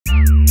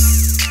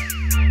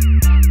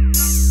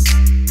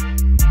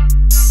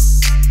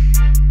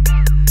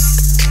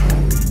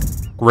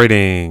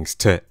Greetings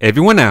to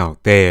everyone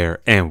out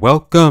there and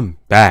welcome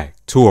back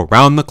to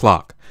Around the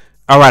Clock.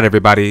 Alright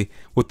everybody,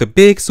 with the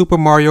big Super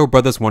Mario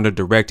Bros. Wonder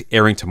Direct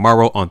airing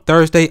tomorrow on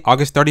Thursday,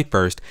 August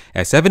 31st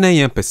at 7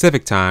 a.m.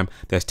 Pacific Time,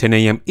 that's 10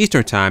 a.m.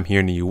 Eastern Time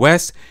here in the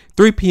US,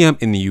 3 p.m.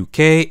 in the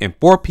UK, and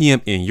 4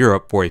 p.m. in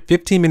Europe for a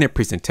 15-minute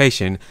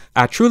presentation,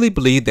 I truly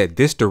believe that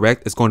this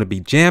Direct is going to be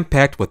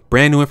jam-packed with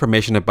brand new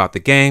information about the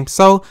game,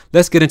 so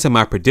let's get into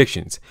my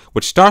predictions,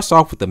 which starts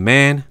off with the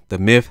man, the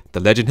myth,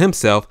 the legend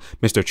himself,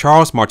 Mr.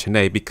 Charles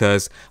Martinet,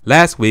 because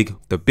last week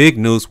the big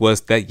news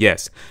was that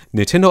yes,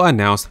 Nintendo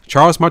announced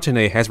Charles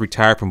Martinet has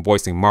retired from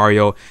voicing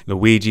Mario,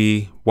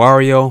 Luigi,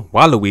 Wario,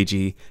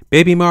 Waluigi,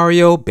 Baby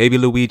Mario, Baby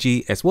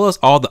Luigi, as well as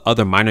all the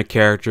other minor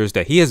characters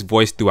that he has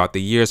voiced throughout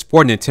the years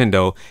for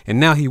Nintendo, and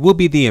now he will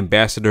be the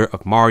ambassador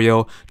of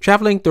Mario,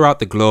 traveling throughout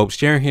the globe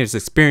sharing his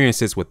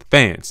experiences with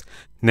fans.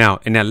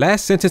 Now, in that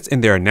last sentence in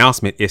their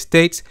announcement, it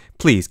states,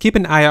 please keep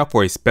an eye out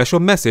for a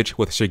special message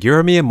with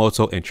Shigeru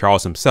Miyamoto and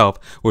Charles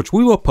himself, which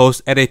we will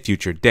post at a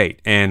future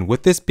date. And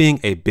with this being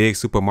a big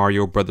Super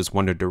Mario Bros.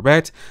 Wonder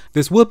Direct,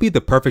 this will be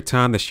the perfect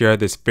time to share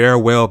this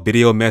farewell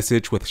video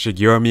message with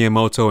Shigeru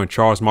Miyamoto and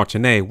Charles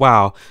Martinet,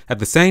 while at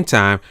the same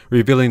time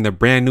revealing the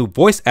brand new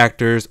voice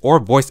actors or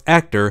voice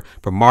actor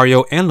for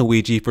Mario and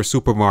Luigi for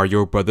Super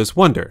Mario Bros.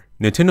 Wonder.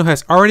 Nintendo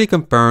has already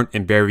confirmed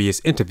in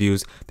various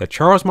interviews that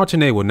Charles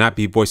Martinet will not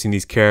be voicing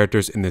these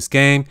characters in this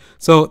game,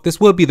 so this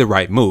will be the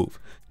right move.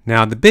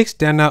 Now, the big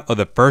standout of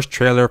the first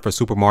trailer for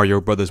Super Mario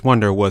Bros.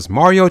 Wonder was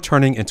Mario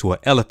turning into an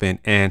elephant,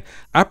 and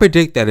I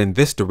predict that in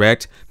this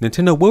Direct,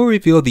 Nintendo will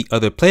reveal the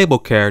other playable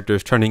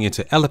characters turning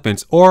into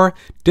elephants or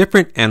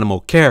different animal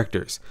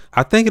characters.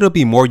 I think it'll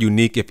be more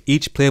unique if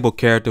each playable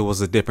character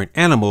was a different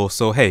animal,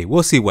 so hey,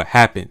 we'll see what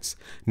happens.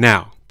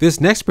 Now, this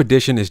next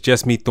prediction is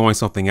just me throwing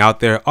something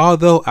out there,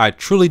 although I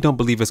truly don't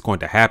believe it's going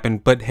to happen,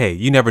 but hey,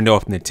 you never know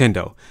with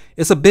Nintendo.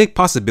 It's a big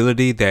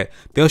possibility that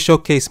they'll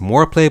showcase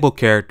more playable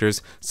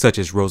characters such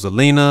as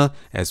Rosalina,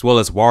 as well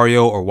as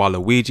Wario or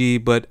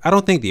Waluigi, but I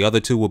don't think the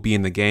other two will be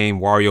in the game,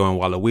 Wario and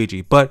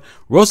Waluigi, but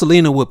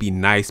Rosalina would be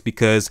nice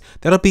because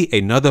that'll be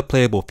another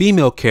playable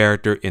female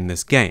character in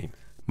this game.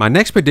 My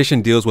next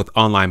prediction deals with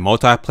online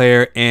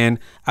multiplayer, and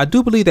I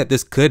do believe that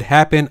this could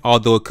happen,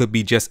 although it could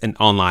be just an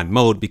online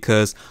mode,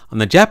 because on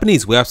the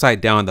Japanese website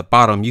down at the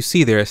bottom you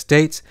see there it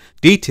states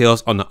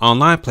details on the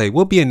online play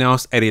will be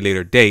announced at a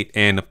later date,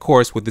 and of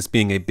course with this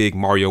being a big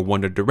Mario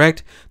Wonder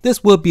Direct,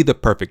 this will be the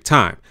perfect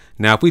time.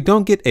 Now if we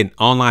don't get an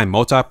online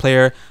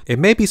multiplayer, it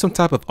may be some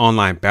type of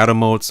online battle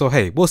mode, so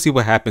hey, we'll see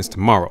what happens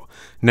tomorrow.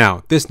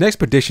 Now this next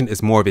prediction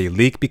is more of a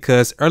leak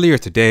because earlier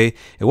today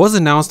it was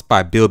announced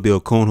by Bill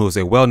Kun, who is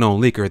a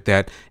well-known leaker,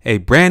 that a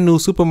brand new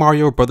Super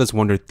Mario Bros.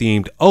 Wonder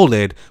themed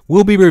OLED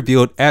will be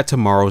revealed at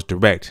tomorrow's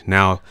Direct.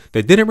 Now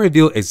they didn't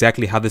reveal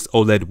exactly how this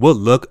OLED will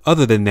look,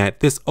 other than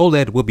that this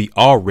OLED will be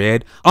all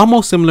red,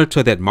 almost similar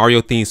to that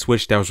Mario themed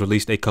Switch that was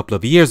released a couple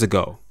of years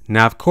ago.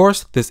 Now of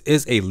course this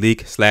is a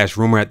leak slash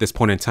rumor at this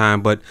point in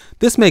time, but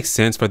this makes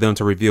sense for them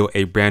to reveal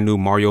a brand new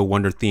Mario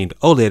Wonder themed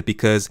OLED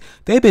because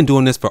they've been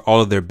doing this for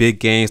all of their big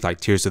games like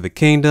Tears of the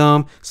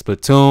Kingdom,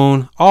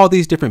 Splatoon, all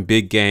these different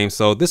big games,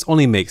 so this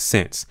only makes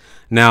sense.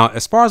 Now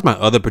as far as my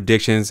other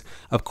predictions,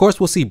 of course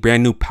we'll see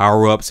brand new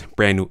power-ups,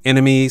 brand new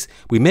enemies.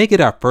 We may get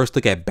our first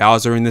look at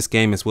Bowser in this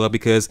game as well,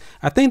 because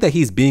I think that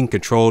he's being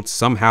controlled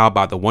somehow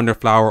by the Wonder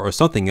Flower or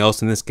something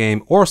else in this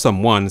game, or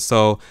someone,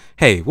 so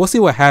hey, we'll see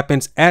what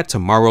happens at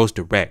tomorrow's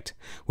Direct.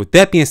 With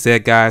that being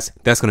said guys,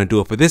 that's going to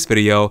do it for this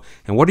video,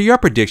 and what are your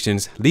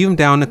predictions? Leave them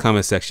down in the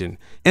comment section.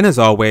 And as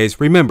always,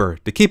 remember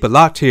to keep it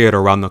locked here at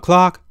Around the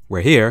Clock,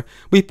 where here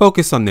we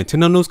focus on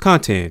Nintendo news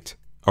content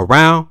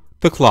around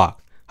the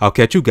clock. I'll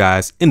catch you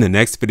guys in the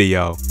next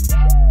video.